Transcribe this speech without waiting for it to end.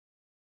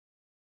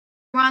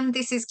Everyone,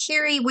 this is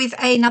Kirei with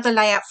another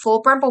layout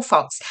for Bramble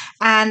Fox,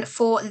 and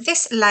for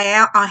this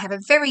layout I have a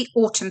very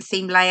autumn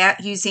theme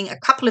layout using a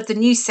couple of the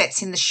new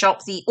sets in the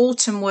shop, the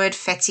Autumn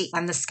Wordfetti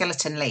and the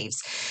Skeleton Leaves.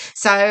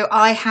 So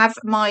I have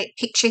my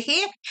picture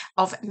here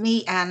of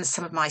me and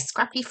some of my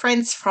scrappy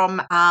friends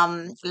from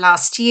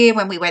last year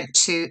when we went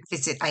to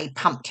visit a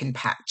pumpkin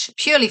patch,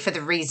 purely for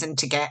the reason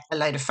to get a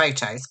load of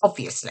photos,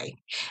 obviously,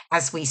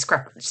 as we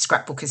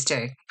scrapbookers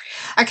do.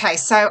 Okay,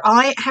 so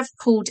I have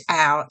pulled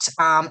out,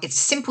 it's a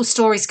Simple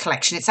Stories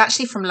collection. It's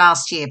actually from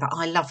last year, but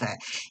I love it.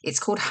 It's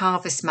called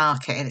Harvest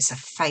Market and it's a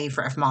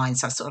favourite of mine.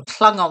 So I sort of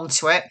clung on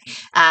to it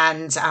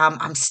and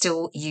I'm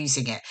still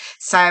using it.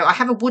 So I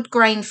have a wood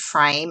grain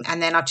frame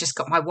and then I've just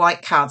got my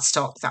white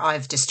cardstock that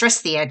I've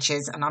distressed the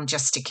edges and I'm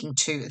just sticking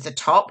to the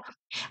top.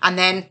 And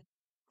then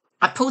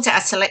I pulled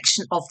out a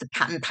selection of the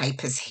pattern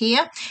papers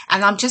here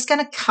and I'm just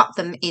going to cut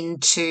them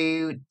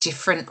into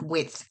different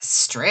width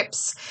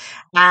strips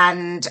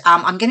and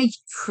I'm going to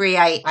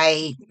create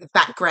a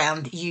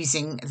background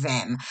using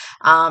them.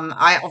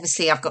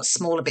 I've got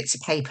smaller bits of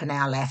paper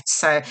now left,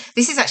 so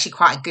this is actually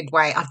quite a good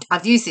way.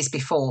 I've used this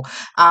before.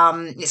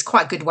 It's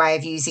quite a good way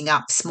of using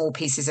up small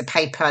pieces of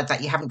paper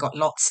that you haven't got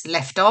lots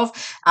left of,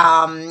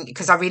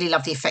 because I really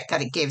love the effect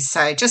that it gives.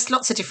 So just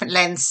lots of different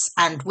lengths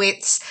and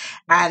widths,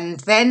 and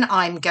then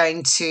I'm going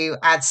to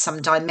add some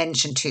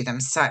dimension to them,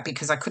 so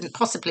because I couldn't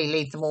possibly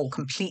leave them all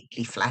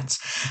completely flat.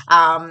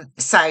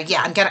 So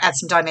yeah, I'm going to add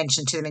some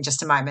dimension to them in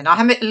just a moment. I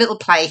have a little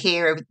play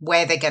here of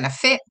where they're going to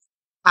fit.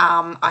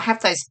 I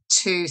have those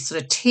two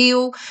sort of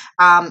teal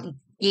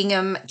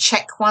gingham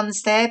check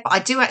ones there, but I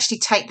do actually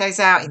take those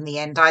out in the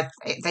end.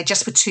 They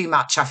just were too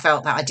much. I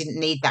felt that I didn't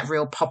need that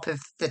real pop of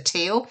the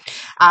teal,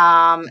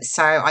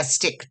 so I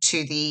stick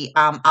to the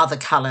other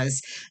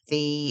colours,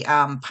 the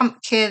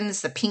pumpkins,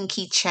 the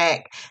pinky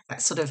check,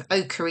 that sort of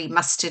ochre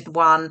mustard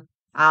one,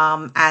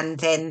 and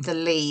then the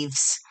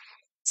leaves.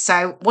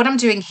 So what I'm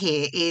doing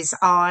here is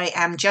I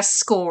am just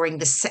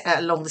scoring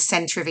along the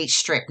centre of each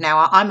strip.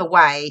 Now I'm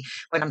away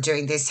when I'm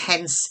doing this,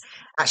 hence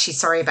actually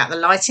sorry about the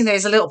lighting.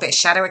 There's a little bit of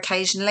shadow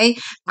occasionally,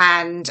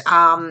 and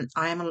I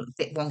am a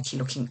bit wonky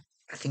looking.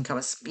 I think I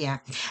was, yeah.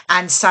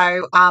 And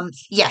so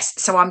yes,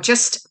 so I'm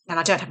just, and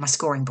I don't have my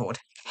scoring board,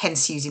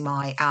 hence using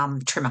my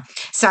trimmer.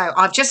 So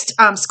I've just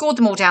scored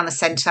them all down the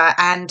centre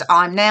and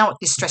I'm now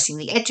distressing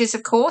the edges,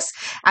 of course,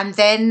 and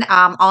then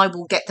I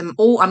will get them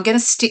all, I'm going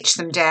to stitch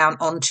them down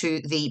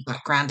onto the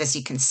background, as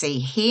you can see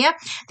here.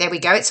 There we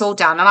go, it's all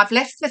done, and I've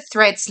left the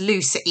threads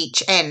loose at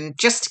each end,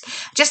 just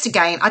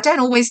again, I don't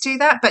always do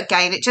that, but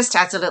again, it just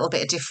adds a little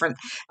bit of different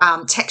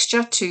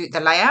texture to the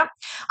layout.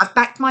 I've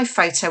backed my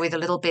photo with a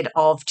little bit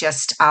of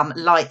just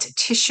light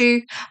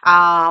tissue,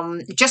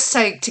 just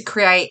so to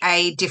create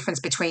a difference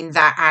between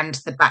that and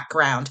the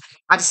background.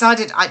 I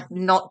decided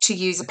not to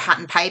use a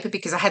pattern paper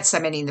because I had so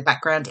many in the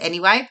background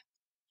anyway.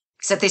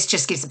 So this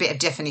just gives a bit of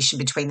definition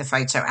between the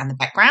photo and the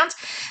background.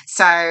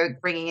 So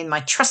bringing in my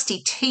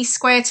trusty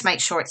T-square to make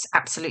sure it's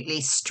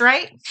absolutely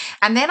straight.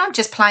 And then I'm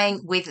just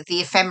playing with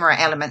the ephemera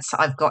elements that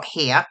I've got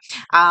here,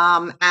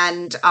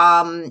 and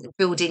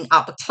building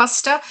up a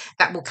cluster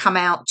that will come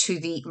out to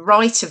the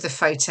right of the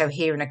photo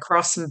here and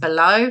across and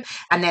below.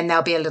 And then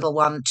there'll be a little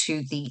one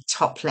to the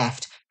top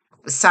left.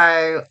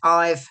 So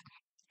I've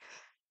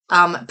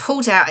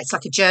pulled out, it's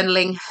like a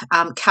journaling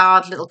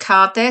little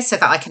card there, so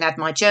that I can add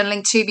my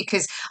journaling to,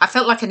 because I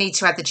felt like I need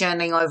to add the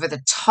journaling over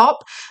the top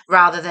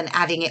rather than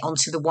adding it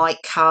onto the white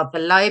card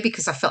below,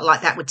 because I felt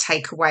like that would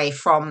take away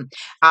from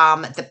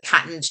the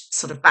patterned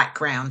sort of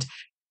background.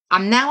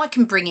 And now I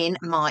can bring in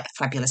my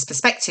fabulous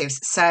perspectives.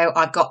 So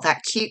I've got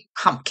that cute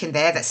pumpkin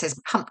there that says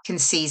pumpkin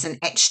season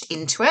etched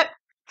into it.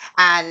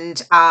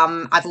 And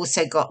I've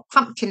also got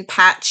pumpkin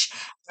patch,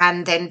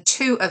 and then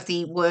two of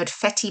the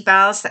Wordfetti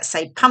bars that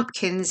say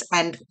pumpkins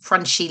and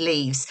crunchy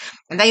leaves.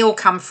 And they all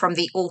come from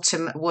the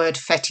Autumn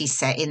Wordfetti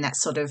set in that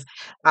sort of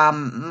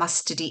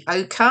mustardy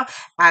ochre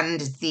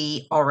and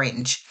the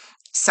orange.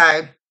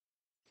 So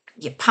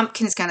your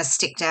pumpkin's going to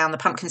stick down, the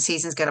pumpkin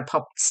season's going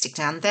to stick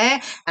down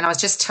there, and I was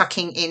just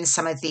tucking in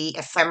some of the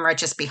ephemera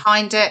just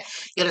behind it.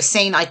 You'll have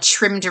seen I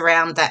trimmed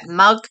around that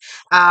mug.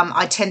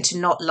 I tend to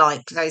not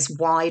like those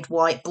wide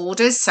white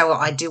borders, so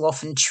I do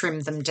often trim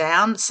them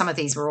down. Some of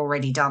these were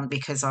already done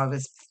because I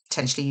was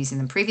potentially using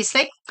them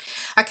previously.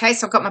 Okay,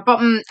 so I've got my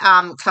bottom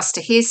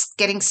cluster here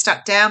getting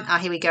stuck down.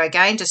 Here we go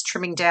again, just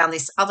trimming down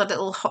this other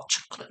little hot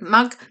chocolate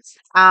mug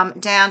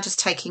down, just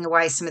taking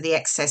away some of the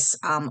excess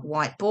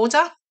white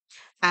border.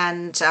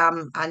 And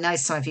I know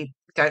some of you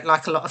don't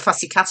like a lot of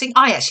fussy cutting.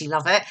 I actually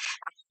love it.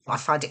 I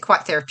find it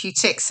quite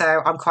therapeutic,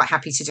 so I'm quite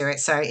happy to do it.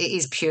 So it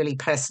is purely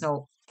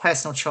personal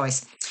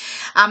choice.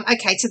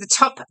 Okay, to the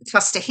top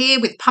cluster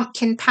here with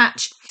pumpkin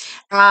patch,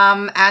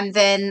 and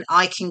then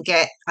I can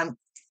get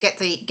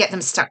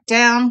them stuck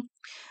down.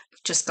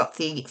 Just got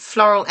the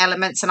floral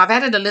elements, and I've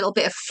added a little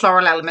bit of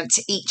floral element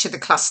to each of the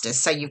clusters,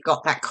 so you've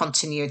got that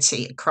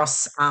continuity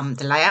across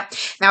the layout.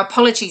 Now,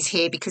 apologies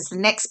here because the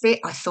next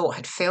bit I thought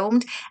had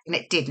filmed and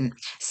it didn't.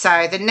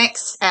 So the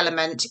next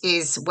element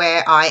is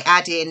where I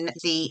add in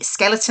the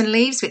skeleton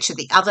leaves, which are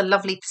the other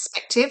lovely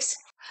perspectives.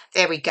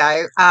 There we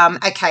go.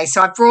 Okay,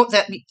 so I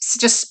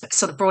just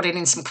sort of brought it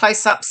in some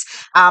close-ups.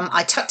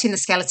 I tucked in the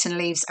skeleton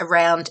leaves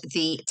around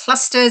the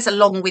clusters,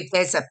 along with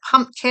there's a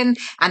pumpkin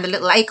and the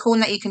little acorn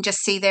that you can just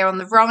see there on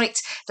the right.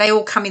 They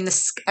all come in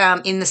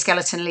the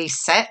skeleton leaf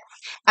set.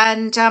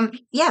 And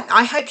yeah,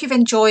 I hope you've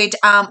enjoyed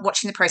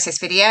watching the process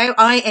video.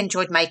 I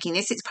enjoyed making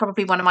this. It's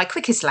probably one of my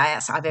quickest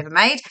layouts I've ever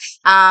made.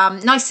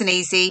 Nice and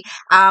easy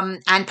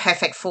and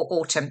perfect for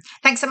autumn.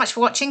 Thanks so much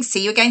for watching.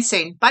 See you again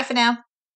soon. Bye for now.